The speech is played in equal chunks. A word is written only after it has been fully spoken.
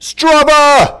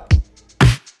Strava!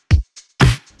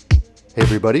 Hey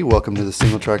everybody, welcome to the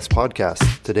Single Tracks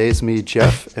Podcast. Today it's me,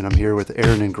 Jeff, and I'm here with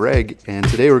Aaron and Greg, and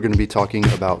today we're going to be talking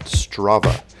about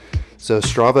Strava. So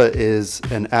Strava is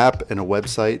an app and a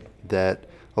website that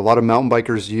a lot of mountain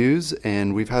bikers use,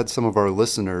 and we've had some of our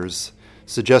listeners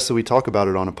suggest that we talk about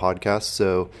it on a podcast.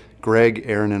 So Greg,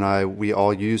 Aaron, and I, we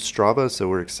all use Strava, so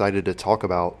we're excited to talk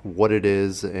about what it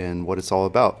is and what it's all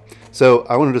about. So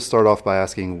I wanted to start off by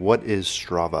asking, what is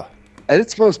Strava? At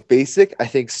its most basic, I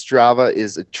think Strava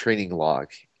is a training log.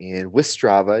 And with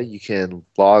Strava, you can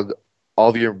log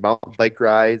all of your mountain bike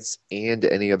rides and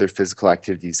any other physical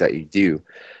activities that you do.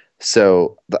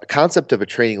 So the concept of a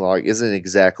training log isn't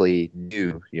exactly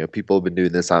new. People have been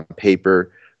doing this on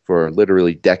paper for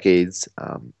literally decades.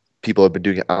 People have been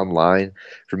doing it online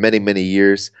for many, many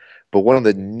years. But one of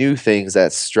the new things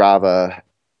that Strava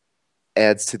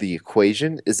adds to the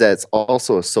equation is that it's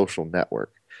also a social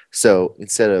network. So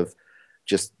instead of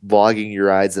just logging your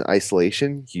rides in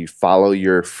isolation, you follow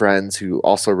your friends who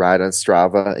also ride on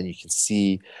Strava, and you can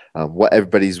see what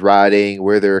everybody's riding,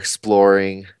 where they're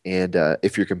exploring, and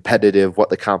if you're competitive, what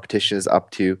the competition is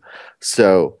up to.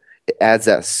 So it adds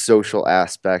that social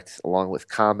aspect along with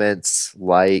comments,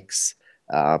 likes,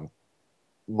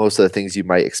 most of the things you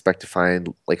might expect to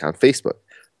find like on Facebook,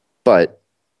 but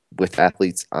with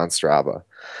athletes on Strava.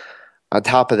 On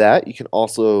top of that, you can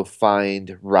also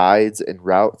find rides and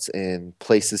routes and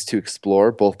places to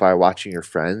explore, both by watching your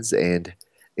friends and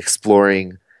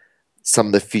exploring some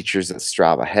of the features that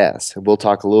Strava has. And we'll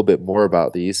talk a little bit more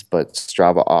about these, but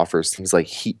Strava offers things like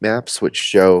heat maps, which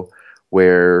show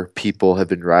where people have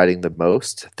been riding the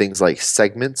most, things like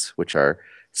segments, which are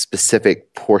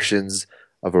specific portions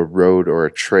of a road or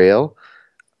a trail,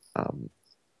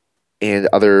 and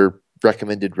other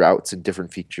recommended routes and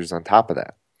different features on top of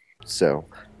that. So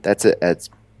that's it at its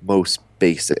most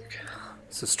basic.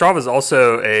 So Strava is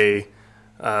also a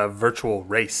virtual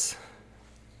race.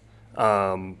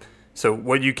 So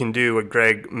what you can do, what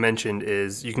Greg mentioned,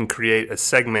 is you can create a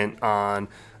segment on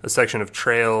a section of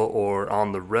trail or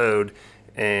on the road,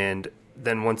 and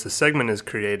then once a segment is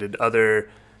created, other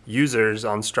users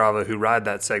on Strava who ride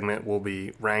that segment will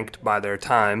be ranked by their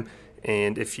time.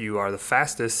 And if you are the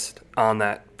fastest on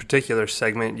that particular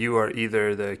segment, you are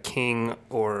either the king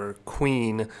or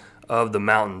queen of the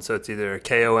mountain. So it's either a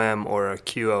KOM or a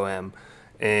QOM.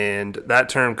 And that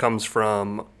term comes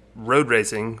from road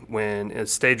racing. When in a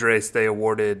stage race, they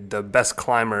awarded the best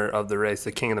climber of the race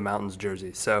the King of the Mountains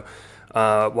jersey. So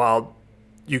while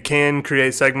you can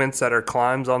create segments that are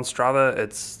climbs on Strava,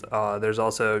 it's there's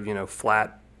also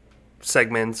flat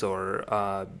segments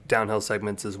or downhill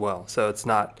segments as well. So it's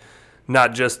not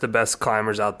just the best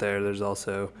climbers out there. There's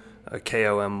also a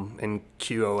KOM and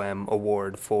QOM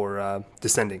award for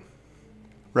descending.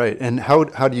 Right. And how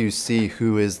do you see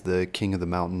who is the king of the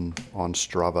mountain on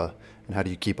Strava, and how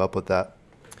do you keep up with that?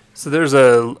 So there's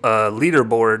a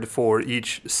leaderboard for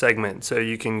each segment. So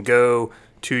you can go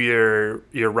to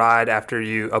your ride after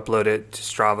you upload it to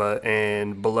Strava,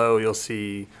 and below you'll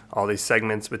see all these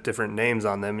segments with different names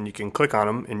on them, and you can click on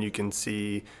them and you can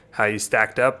see how you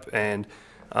stacked up. And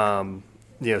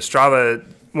Strava,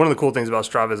 one of the cool things about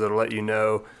Strava is it'll let you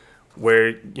know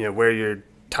where your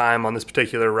time on this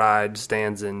particular ride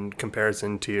stands in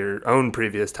comparison to your own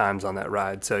previous times on that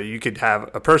ride. So you could have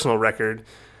a personal record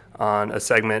on a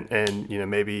segment, and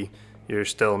maybe you're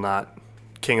still not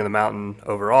king of the mountain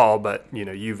overall, but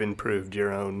you've improved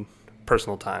your own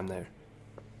personal time there.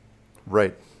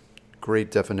 Right. Great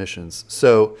definitions.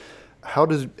 So how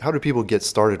do people get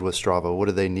started with Strava? What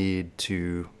do they need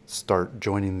to start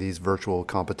joining these virtual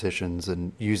competitions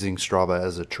and using Strava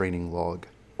as a training log?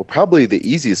 Well, probably the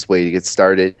easiest way to get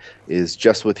started is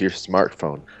just with your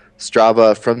smartphone.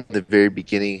 Strava, from the very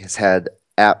beginning, has had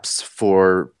apps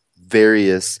for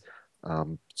various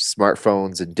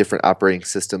smartphones and different operating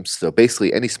systems. So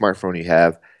basically, any smartphone you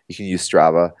have, you can use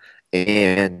Strava,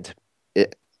 and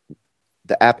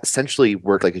the app essentially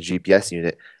works like a GPS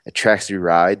unit. It tracks your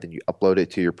ride, then you upload it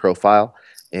to your profile,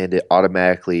 and it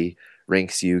automatically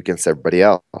ranks you against everybody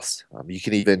else. You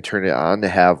can even turn it on to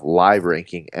have live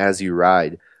ranking as you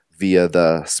ride via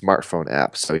the smartphone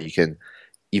app, so you can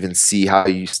even see how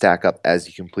you stack up as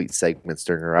you complete segments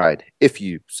during a ride, if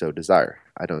you so desire.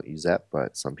 I don't use that,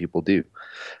 but some people do.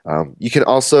 You can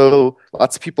also,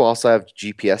 lots of people also have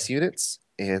GPS units,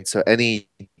 and so any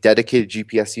dedicated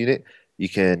GPS unit, you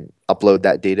can upload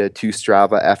that data to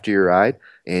Strava after your ride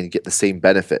and get the same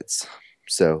benefits.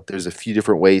 So there's a few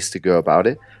different ways to go about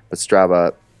it, but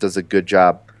Strava does a good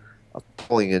job of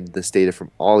pulling in this data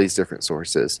from all these different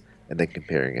sources and then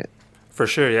comparing it. For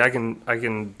sure, yeah, I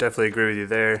can definitely agree with you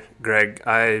there, Greg.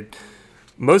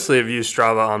 Mostly I've used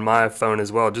Strava on my phone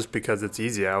as well, just because it's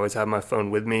easy. I always have my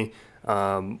phone with me,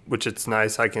 which it's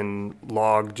nice. I can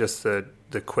log just the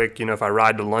quick, if I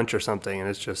ride to lunch or something and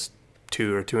it's just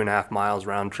 2 or 2.5 miles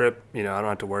round trip, I don't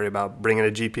have to worry about bringing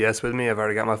a GPS with me. I've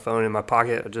already got my phone in my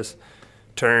pocket. I just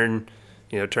turn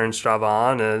Strava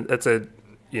on, and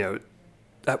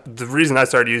the reason I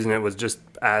started using it was just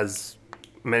as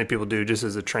many people do, just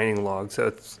as a training log.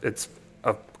 So it's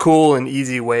a cool and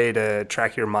easy way to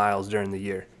track your miles during the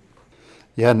year.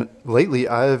 Yeah, and lately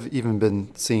I've even been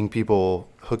seeing people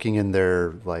hooking in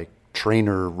their like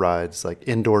trainer rides, like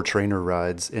indoor trainer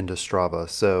rides into Strava.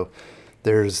 So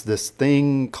there's this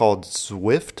thing called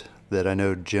Zwift that I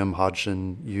know Jim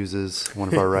Hodgson uses, one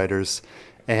of our riders,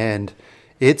 and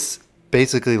it's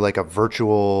basically like a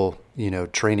virtual,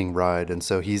 training ride. And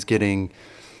so he's getting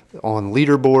on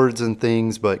leaderboards and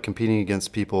things, but competing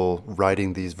against people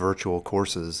riding these virtual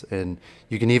courses. And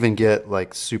you can even get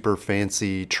like super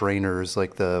fancy trainers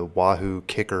like the Wahoo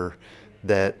Kicker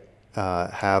that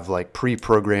have like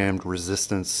pre-programmed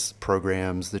resistance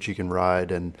programs that you can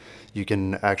ride, and you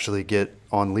can actually get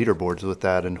on leaderboards with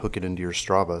that and hook it into your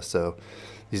Strava. So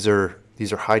these are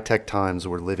high-tech times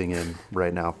we're living in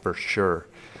right now for sure.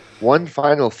 One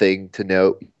final thing to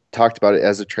note, talked about it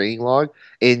as a training log,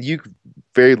 and you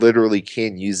very literally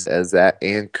can use it as that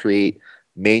and create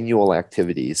manual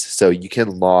activities. So you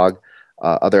can log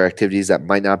other activities that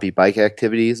might not be bike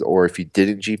activities, or if you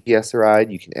didn't GPS a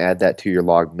ride, you can add that to your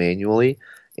log manually.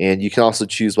 And you can also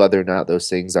choose whether or not those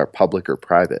things are public or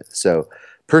private. So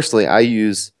personally, I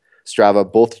use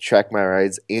Strava both to track my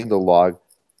rides and to log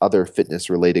other fitness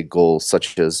related goals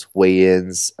such as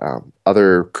weigh-ins,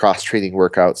 other cross-training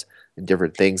workouts, and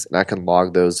different things. And I can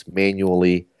log those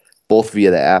manually both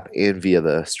via the app and via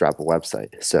the Strava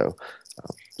website. So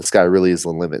the sky really is the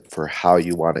limit for how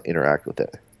you want to interact with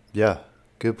it. Yeah,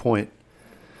 good point.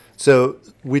 So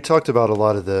we talked about a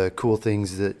lot of the cool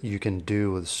things that you can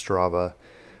do with Strava,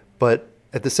 but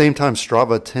at the same time,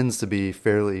 Strava tends to be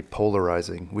fairly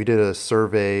polarizing. We did a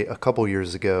survey a couple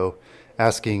years ago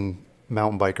asking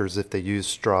mountain bikers if they use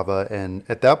Strava, and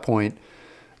at that point,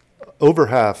 over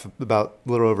half, about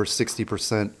a little over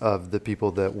 60% of the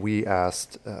people that we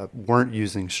asked weren't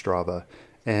using Strava.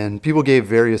 And people gave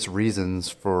various reasons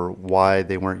for why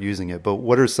they weren't using it. But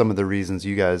what are some of the reasons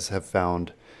you guys have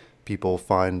found people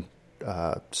find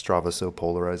Strava so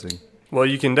polarizing? Well,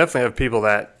 you can definitely have people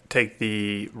that take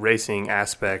the racing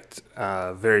aspect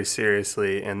very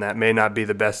seriously, and that may not be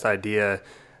the best idea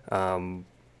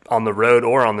on the road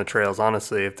or on the trails,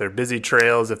 honestly. If they're busy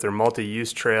trails, if they're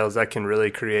multi-use trails, that can really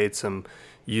create some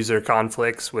user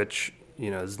conflicts, which,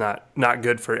 is not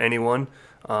good for anyone.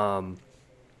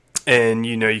 And,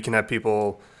 you can have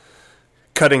people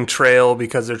cutting trail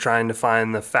because they're trying to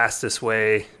find the fastest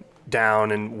way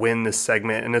down and win this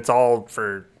segment. And it's all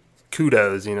for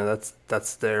kudos,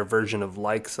 that's their version of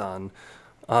likes on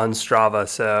Strava.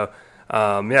 So,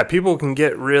 people can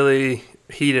get really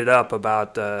heated up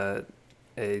about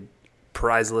a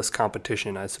prizeless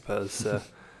competition, I suppose. So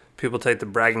people take the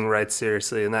bragging rights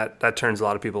seriously, and that turns a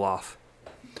lot of people off.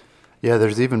 Yeah,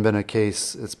 there's even been a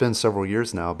case, it's been several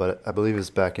years now, but I believe it was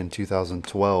back in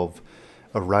 2012,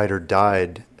 a rider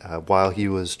died while he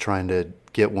was trying to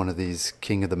get one of these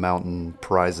King of the Mountain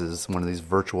prizes, one of these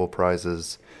virtual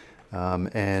prizes.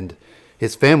 And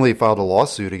his family filed a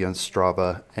lawsuit against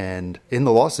Strava, and in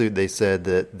the lawsuit they said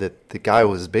that the guy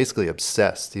was basically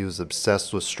obsessed. He was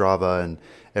obsessed with Strava, and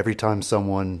every time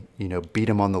someone, beat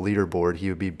him on the leaderboard, he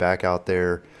would be back out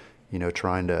there,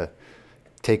 trying to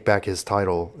take back his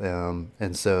title.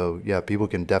 And so, people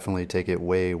can definitely take it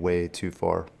way, way too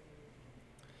far.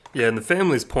 Yeah, and the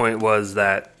family's point was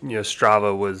that,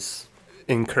 Strava was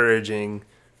encouraging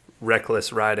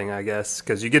reckless riding, I guess,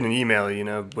 because you get an email,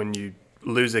 when you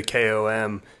lose a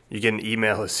KOM, you get an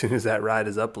email as soon as that ride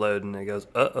is uploaded, and it goes,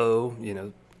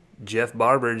 Jeff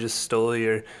Barber just stole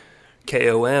your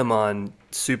KOM on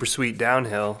super sweet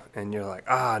downhill, and you're like,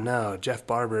 no, Jeff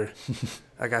Barber,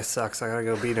 that guy sucks, I gotta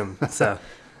go beat him. So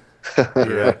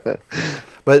yeah.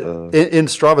 But in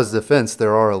Strava's defense,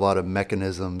 there are a lot of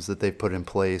mechanisms that they've put in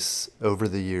place over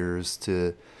the years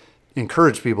to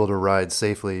encourage people to ride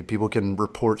safely. People can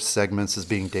report segments as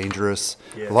being dangerous.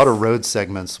 Yes. A lot of road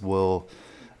segments will,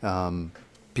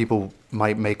 people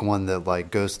might make one that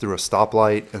like goes through a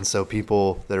stoplight, and so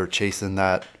people that are chasing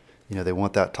that, they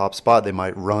want that top spot, they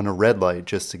might run a red light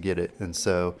just to get it. And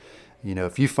so,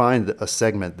 if you find a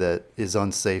segment that is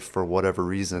unsafe for whatever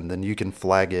reason, then you can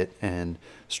flag it, and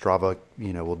Strava,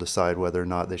 will decide whether or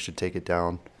not they should take it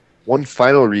down. One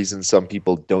final reason some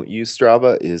people don't use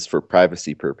Strava is for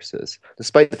privacy purposes.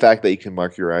 Despite the fact that you can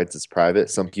mark your rides as private,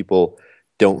 some people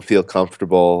don't feel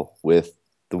comfortable with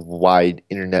the wide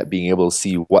internet being able to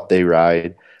see what they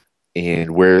ride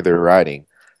and where they're riding.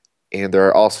 And there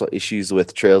are also issues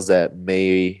with trails that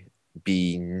may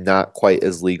be not quite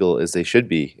as legal as they should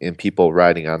be, and people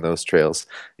riding on those trails.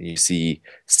 And you see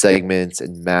segments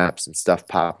and maps and stuff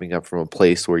popping up from a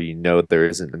place where you know there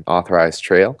isn't an authorized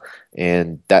trail,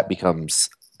 and that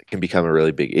can become a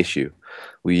really big issue.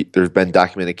 There's been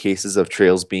documented cases of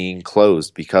trails being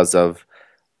closed because of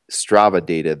Strava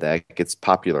data that gets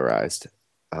popularized.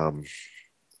 Um,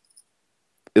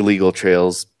 Illegal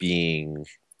trails being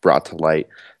brought to light,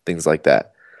 things like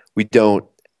that. We don't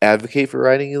advocate for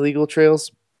riding illegal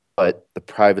trails, but the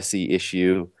privacy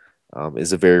issue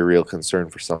is a very real concern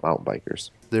for some mountain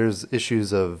bikers. There's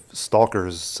issues of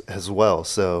stalkers as well.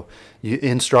 So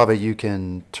in Strava, you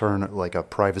can turn like a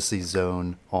privacy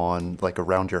zone on like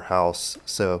around your house.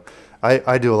 So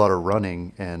I do a lot of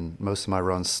running, and most of my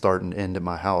runs start and end at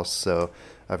my house. So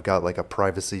I've got like a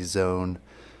privacy zone,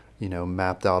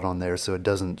 mapped out on there, so it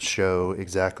doesn't show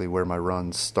exactly where my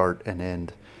runs start and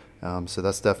end. So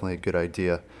that's definitely a good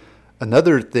idea.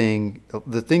 Another thing,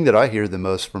 the thing that I hear the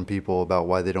most from people about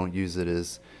why they don't use it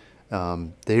is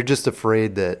they're just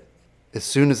afraid that as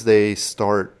soon as they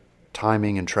start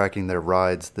timing and tracking their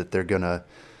rides, that they're going to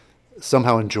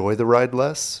somehow enjoy the ride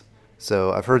less.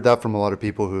 So I've heard that from a lot of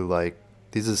people who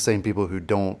these are the same people who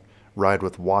don't ride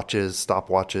with watches,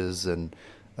 stopwatches, and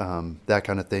that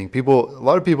kind of thing. A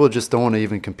lot of people just don't want to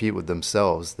even compete with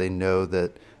themselves. They know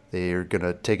that they are going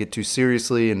to take it too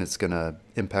seriously and it's going to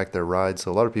impact their ride.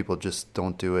 So a lot of people just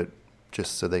don't do it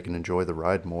just so they can enjoy the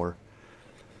ride more.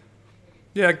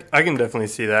 Yeah, I can definitely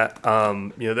see that.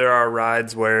 There are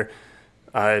rides where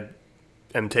I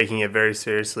am taking it very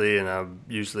seriously, and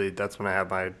usually that's when I have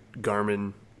my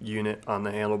Garmin unit on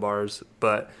the handlebars.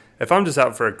 But if I'm just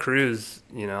out for a cruise,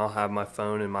 I'll have my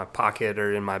phone in my pocket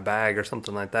or in my bag or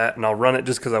something like that, and I'll run it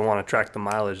just because I want to track the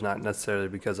mileage, not necessarily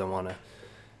because I want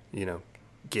to,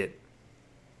 get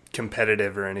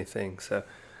competitive or anything. So,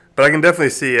 but I can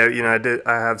definitely see, I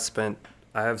have spent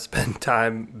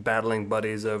time battling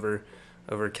buddies over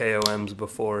KOMs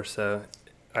before, so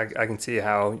I can see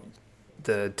how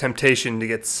the temptation to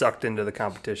get sucked into the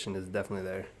competition is definitely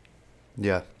there.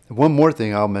 Yeah. One more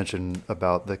thing I'll mention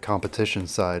about the competition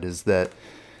side is that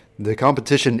the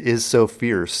competition is so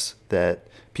fierce that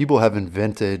people have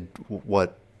invented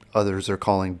what others are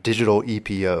calling digital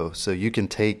EPO. So you can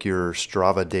take your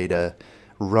Strava data,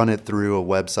 run it through a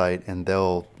website, and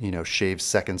they'll, shave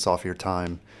seconds off your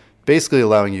time, basically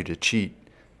allowing you to cheat.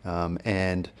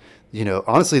 Honestly,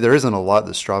 there isn't a lot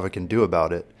that Strava can do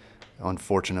about it,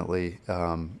 unfortunately,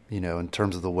 in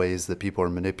terms of the ways that people are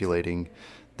manipulating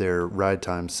their ride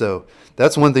time. So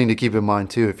that's one thing to keep in mind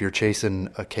too. If you're chasing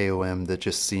a KOM that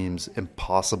just seems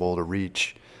impossible to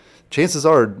reach, chances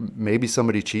are maybe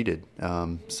somebody cheated.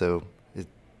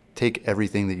 Take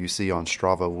everything that you see on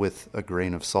Strava with a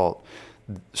grain of salt.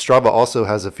 Strava also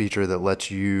has a feature that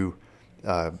lets you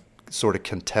sort of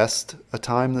contest a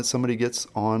time that somebody gets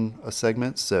on a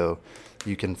segment. So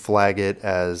you can flag it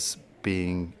as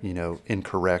being,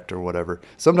 incorrect or whatever.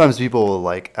 Sometimes people will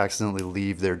accidentally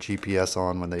leave their GPS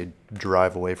on when they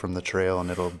drive away from the trail, and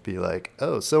it'll be like,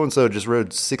 oh, so-and-so just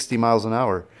rode 60 miles an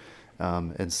hour.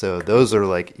 And so those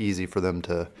are easy for them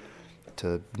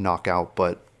to knock out.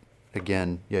 But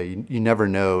again, yeah, you never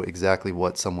know exactly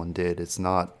what someone did. It's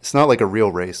not like a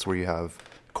real race where you have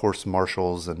course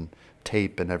marshals and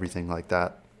tape and everything like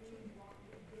that.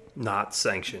 Not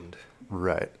sanctioned.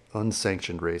 Right.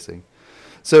 Unsanctioned racing.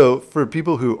 So for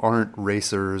people who aren't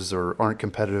racers or aren't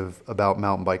competitive about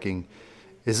mountain biking,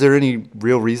 is there any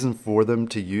real reason for them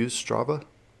to use Strava?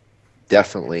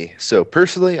 Definitely. So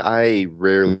personally, I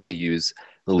rarely use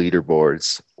the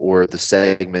leaderboards or the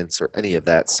segments or any of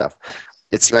that stuff.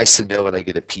 It's nice to know when I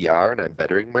get a PR and I'm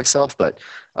bettering myself, but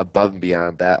above and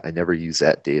beyond that, I never use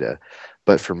that data.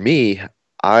 But for me,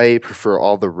 I prefer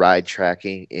all the ride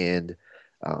tracking and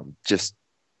just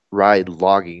ride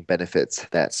logging benefits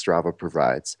that Strava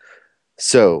provides.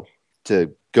 So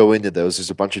to go into those, there's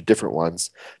a bunch of different ones.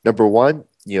 Number one,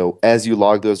 as you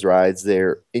log those rides,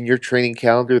 they're in your training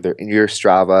calendar, they're in your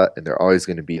Strava, and they're always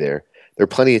going to be there. There are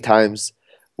plenty of times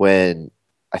when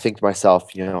I think to myself,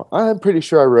 I'm pretty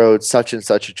sure I rode such and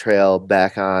such a trail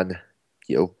back on,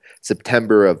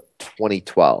 September of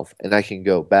 2012, and I can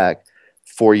go back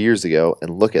 4 years ago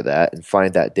and look at that and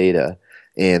find that data,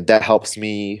 and that helps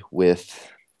me with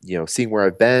seeing where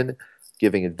I've been,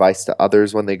 giving advice to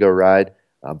others when they go ride,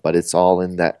 but it's all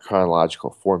in that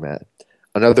chronological format.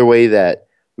 Another way that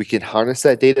we can harness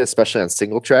that data, especially on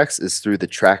single tracks, is through the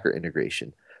tracker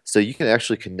integration. So you can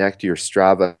actually connect your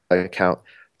Strava account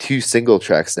to single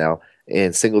tracks now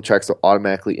and Single Tracks will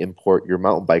automatically import your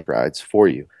mountain bike rides for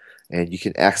you. And you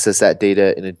can access that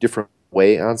data in a different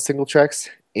way on Single Tracks.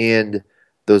 And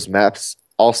those maps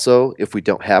also, if we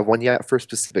don't have one yet for a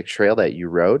specific trail that you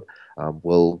rode,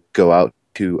 will go out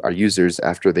to our users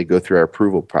after they go through our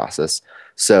approval process.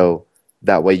 So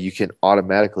that way you can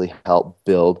automatically help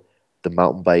build the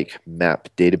mountain bike map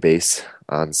database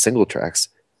on Single Tracks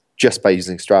just by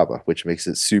using Strava, which makes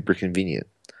it super convenient.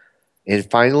 And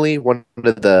finally, one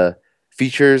of the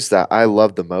features that I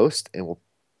love the most, and we'll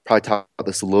probably talk about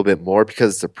this a little bit more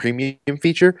because it's a premium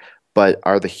feature, but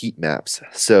are the heat maps.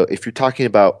 So if you're talking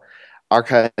about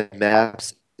archive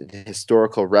maps and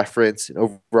historical reference and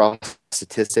overall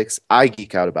statistics, I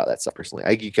geek out about that stuff personally.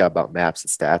 I geek out about maps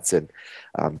and stats, and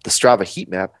the Strava heat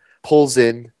map pulls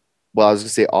in, well, I was going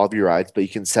to say all of your rides, but you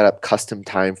can set up custom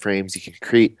time frames. You can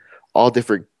create all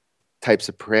different types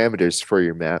of parameters for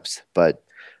your maps, but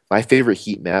my favorite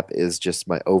heat map is just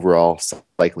my overall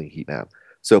cycling heat map.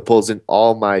 So it pulls in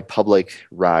all my public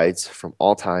rides from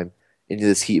all time into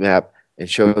this heat map and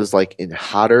shows like in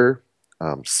hotter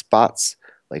spots,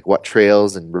 like what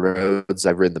trails and roads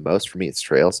I've ridden the most. For me, it's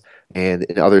trails. And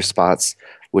in other spots,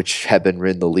 which have been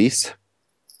ridden the least,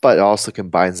 but it also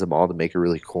combines them all to make a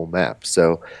really cool map.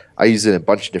 So I use it in a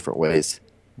bunch of different ways.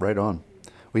 Right on.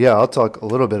 Well, yeah, I'll talk a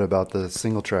little bit about the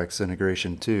Single Tracks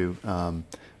integration too.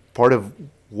 Part of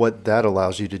what that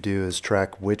allows you to do is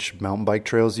track which mountain bike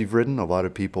trails you've ridden. A lot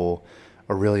of people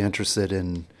are really interested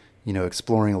in,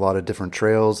 exploring a lot of different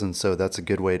trails, and so that's a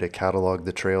good way to catalog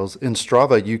the trails. In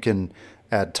Strava, you can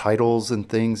add titles and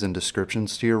things and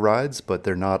descriptions to your rides, but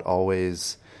they're not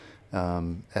always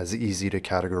as easy to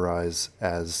categorize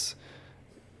as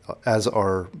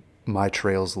are my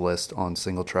trails list on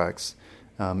Single Tracks.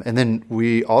 And then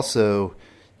we also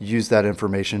use that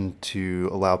information to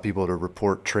allow people to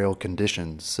report trail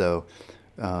conditions. So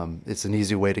it's an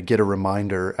easy way to get a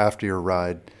reminder after your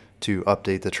ride to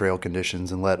update the trail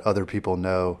conditions and let other people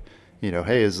know,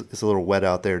 hey, it's a little wet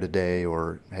out there today,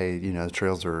 or hey, the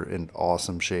trails are in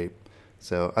awesome shape.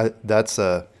 So that's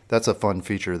a fun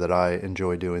feature that I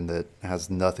enjoy doing that has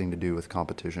nothing to do with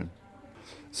competition.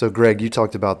 So Greg, you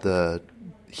talked about the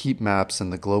heat maps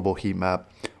and the global heat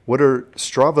map. What are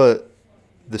Strava?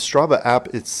 The Strava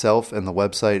app itself and the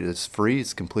website is free.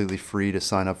 It's completely free to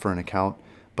sign up for an account.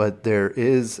 But there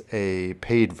is a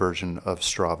paid version of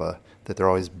Strava that they're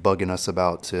always bugging us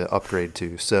about to upgrade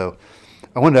to. So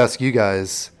I wanted to ask you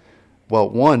guys, well,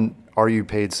 one, are you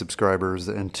paid subscribers?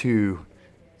 And two,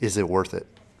 is it worth it?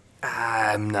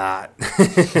 I'm not.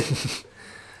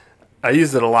 I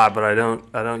use it a lot, but I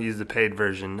don't use the paid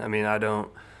version. I mean, I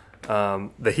don't.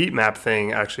 The heat map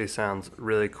thing actually sounds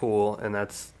really cool, and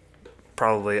that's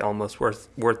probably almost worth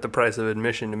the price of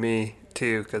admission to me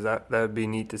too, because that would be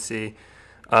neat to see.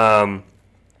 But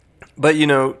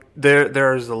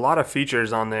there's a lot of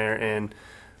features on there, and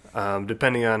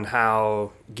depending on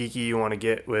how geeky you want to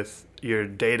get with your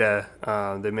data,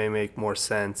 they may make more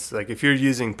sense. Like if you're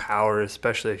using power,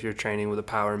 especially if you're training with a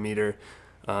power meter,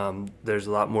 there's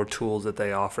a lot more tools that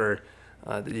they offer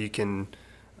that you can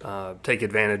take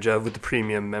advantage of with the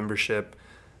premium membership.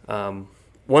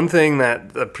 One thing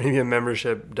that the premium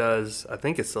membership does, I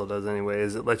think it still does anyway,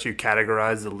 is it lets you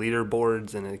categorize the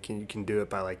leaderboards, and you can do it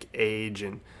by like age,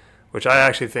 and which I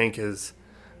actually think is,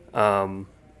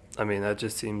 that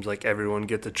just seems like everyone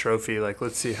gets a trophy. Like,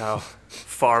 let's see how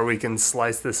far we can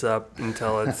slice this up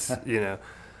until it's,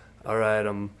 all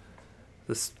right,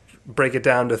 let's break it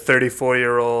down to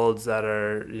 34-year-olds that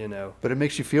are, But it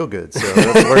makes you feel good, so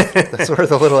that's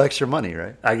worth a little extra money,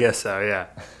 right? I guess so, yeah.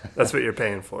 That's what you're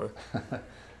paying for.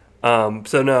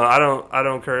 So no, I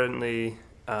don't currently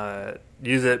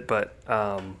use it, but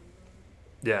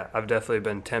yeah, I've definitely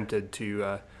been tempted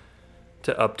to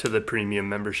up to the premium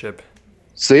membership.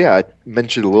 So yeah, I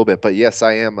mentioned a little bit, but yes,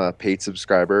 I am a paid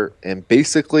subscriber, and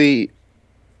basically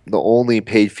the only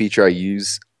paid feature I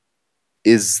use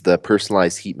is the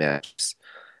personalized heat maps.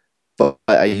 But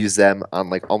I use them on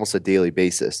like almost a daily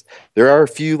basis. There are a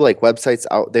few like websites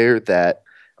out there that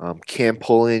can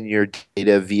pull in your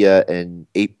data via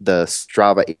the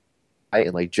Strava API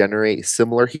and like generate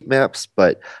similar heat maps,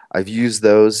 but I've used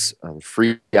those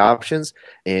free options,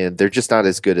 and they're just not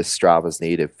as good as Strava's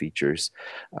native features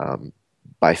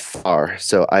by far.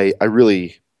 So I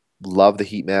really love the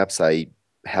heat maps. I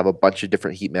have a bunch of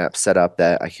different heat maps set up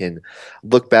that I can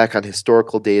look back on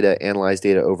historical data, analyze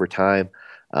data over time,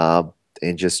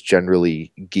 and just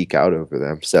generally geek out over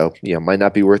them. So, might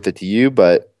not be worth it to you,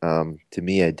 but to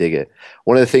me, I dig it.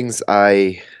 One of the things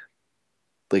I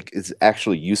like is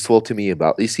actually useful to me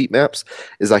about these heat maps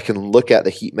is I can look at the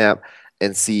heat map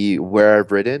and see where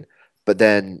I've ridden, but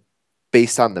then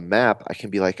based on the map, I can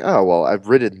be like, oh, well, I've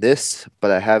ridden this,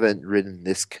 but I haven't ridden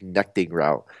this connecting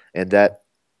route. And that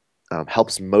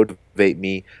helps motivate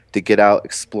me to get out,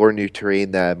 explore new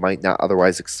terrain that I might not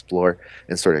otherwise explore,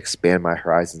 and sort of expand my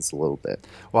horizons a little bit.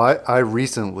 Well, I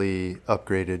recently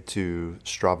upgraded to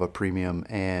Strava Premium,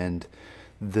 and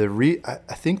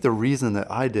I think the reason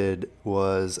that I did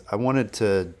was I wanted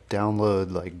to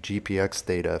download like GPX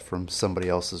data from somebody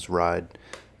else's ride,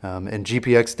 and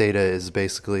GPX data is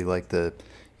basically like you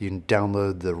can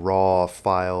download the raw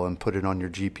file and put it on your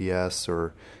GPS,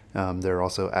 or there are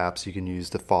also apps you can use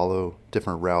to follow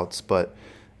different routes. But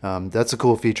that's a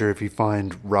cool feature. If you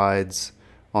find rides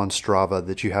on Strava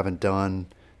that you haven't done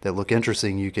that look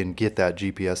interesting, you can get that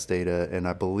GPS data, and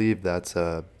I believe that's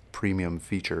a premium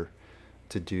feature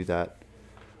to do that.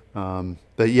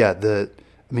 But yeah,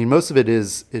 most of it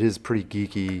is pretty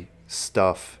geeky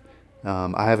stuff.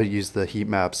 I haven't used the heat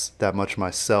maps that much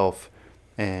myself,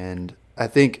 and I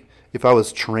think if I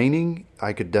was training,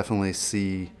 I could definitely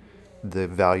see the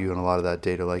value in a lot of that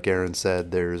data. Like Aaron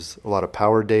said, there's a lot of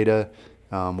power data,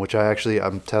 which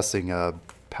I'm testing a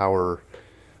power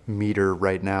meter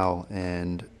right now,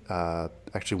 and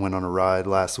actually went on a ride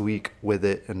last week with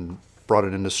it and brought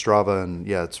it into Strava, and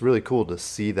yeah, it's really cool to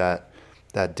see that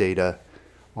data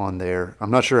on there.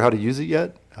 I'm not sure how to use it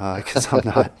yet because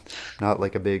I'm not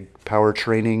like a big power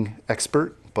training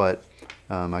expert, but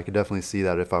I could definitely see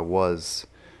that if I was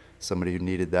somebody who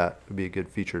needed that, it would be a good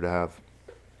feature to have.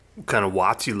 What kind of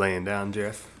watts you laying down,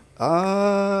 Jeff?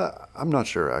 I'm not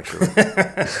sure actually.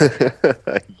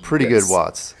 Pretty Yes. good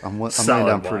watts. I'm laying Solid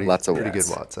down watts. Lots of pretty watts.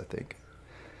 good watts, I think.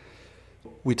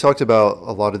 We talked about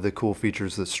a lot of the cool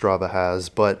features that Strava has,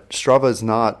 but Strava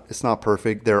it's not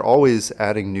perfect. They're always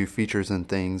adding new features and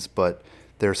things, but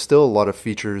there's still a lot of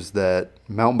features that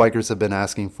mountain bikers have been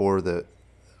asking for that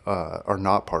are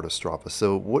not part of Strava.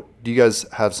 So what do you guys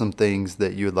have some things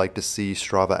that you would like to see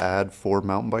Strava add for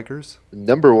mountain bikers?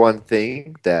 Number one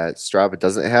thing that Strava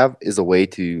doesn't have is a way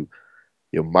to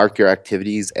mark your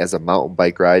activities as a mountain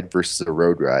bike ride versus a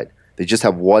road ride. They just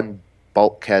have one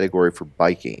bulk category for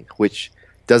biking, which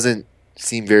doesn't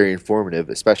seem very informative,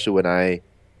 especially when I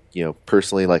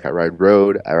personally, like, I ride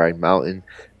road, I ride mountain,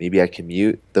 maybe I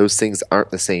commute. Those things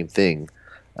aren't the same thing.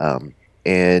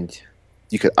 And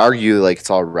you could argue like it's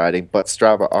all riding, but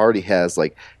Strava already has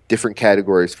like different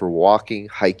categories for walking,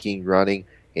 hiking, running,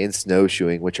 and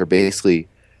snowshoeing, which are basically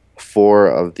four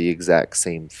of the exact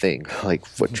same thing, like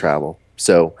foot travel.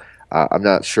 So I'm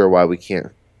not sure why we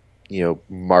can't,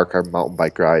 mark our mountain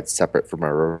bike rides separate from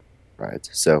our road rides.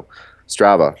 So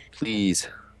Strava, please,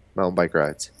 mountain bike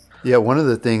rides. Yeah, one of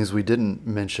the things we didn't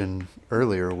mention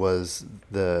earlier was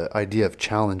the idea of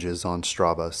challenges on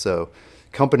Strava. So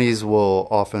companies will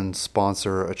often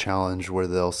sponsor a challenge where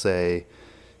they'll say,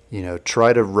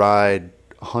 try to ride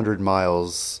 100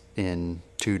 miles in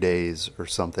 2 days or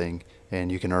something,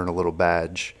 and you can earn a little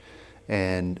badge.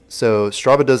 And so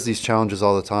Strava does these challenges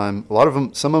all the time. A lot of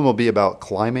them, some of them will be about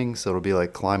climbing. So it'll be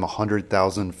like climb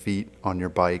 100,000 feet on your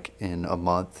bike in a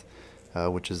month,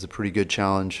 which is a pretty good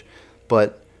challenge.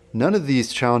 But none of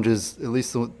these challenges, at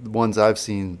least the ones I've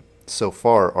seen so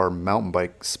far, are mountain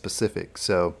bike specific.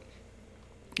 So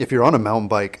if you're on a mountain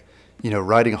bike,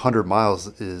 riding 100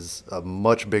 miles is a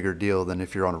much bigger deal than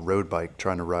if you're on a road bike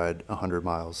trying to ride 100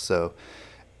 miles. So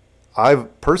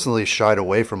I've personally shied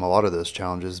away from a lot of those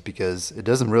challenges because it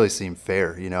doesn't really seem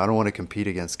fair. I don't want to compete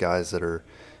against guys that are,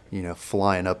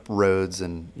 flying up roads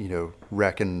and,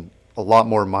 wrecking a lot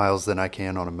more miles than I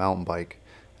can on a mountain bike,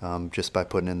 just by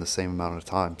putting in the same amount of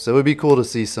time. So it would be cool to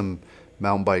see some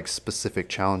mountain bike specific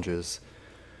challenges.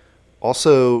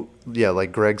 Also, yeah,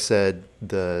 like Greg said,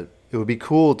 it would be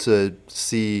cool to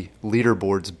see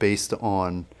leaderboards based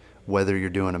on whether you're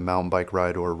doing a mountain bike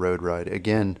ride or a road ride.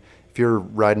 Again, if you're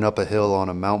riding up a hill on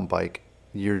a mountain bike,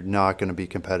 you're not going to be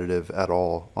competitive at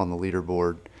all on the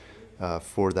leaderboard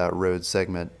for that road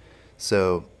segment.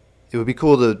 So it would be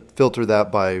cool to filter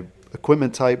that by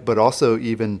equipment type, but also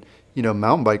even,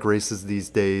 mountain bike races these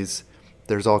days,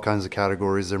 there's all kinds of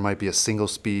categories. There might be a single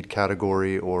speed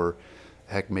category or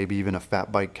heck, maybe even a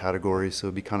fat bike category. So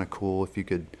it'd be kind of cool if you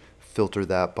could filter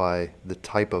that by the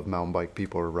type of mountain bike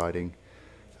people are riding.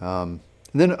 And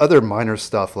then other minor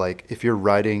stuff, like if you're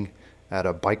riding at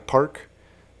a bike park,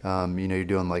 you're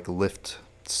doing like lift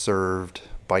served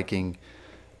biking.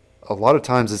 A lot of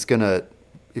times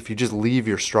if you just leave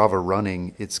your Strava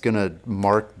running, it's going to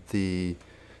mark the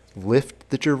lift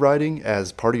that you're riding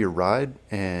as part of your ride.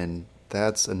 And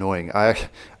that's annoying. I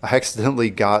accidentally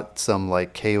got some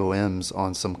like KOMs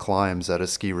on some climbs at a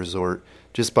ski resort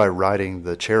just by riding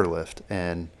the chairlift.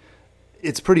 And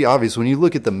it's pretty obvious when you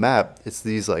look at the map. It's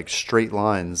these like straight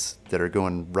lines that are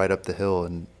going right up the hill,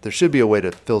 and there should be a way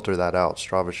to filter that out.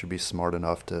 Strava should be smart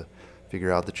enough to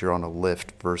figure out that you're on a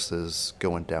lift versus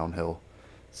going downhill.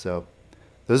 So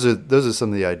those are some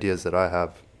of the ideas that I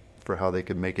have for how they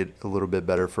could make it a little bit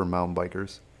better for mountain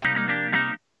bikers.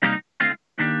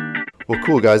 Well,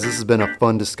 cool, guys. This has been a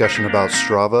fun discussion about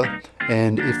Strava.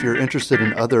 And if you're interested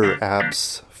in other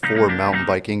apps for mountain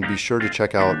biking, be sure to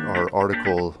check out our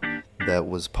article that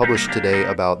was published today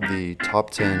about the top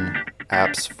 10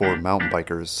 apps for mountain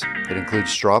bikers. It includes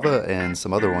Strava and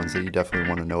some other ones that you definitely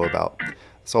want to know about.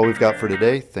 That's all we've got for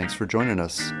today. Thanks for joining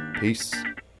us. Peace.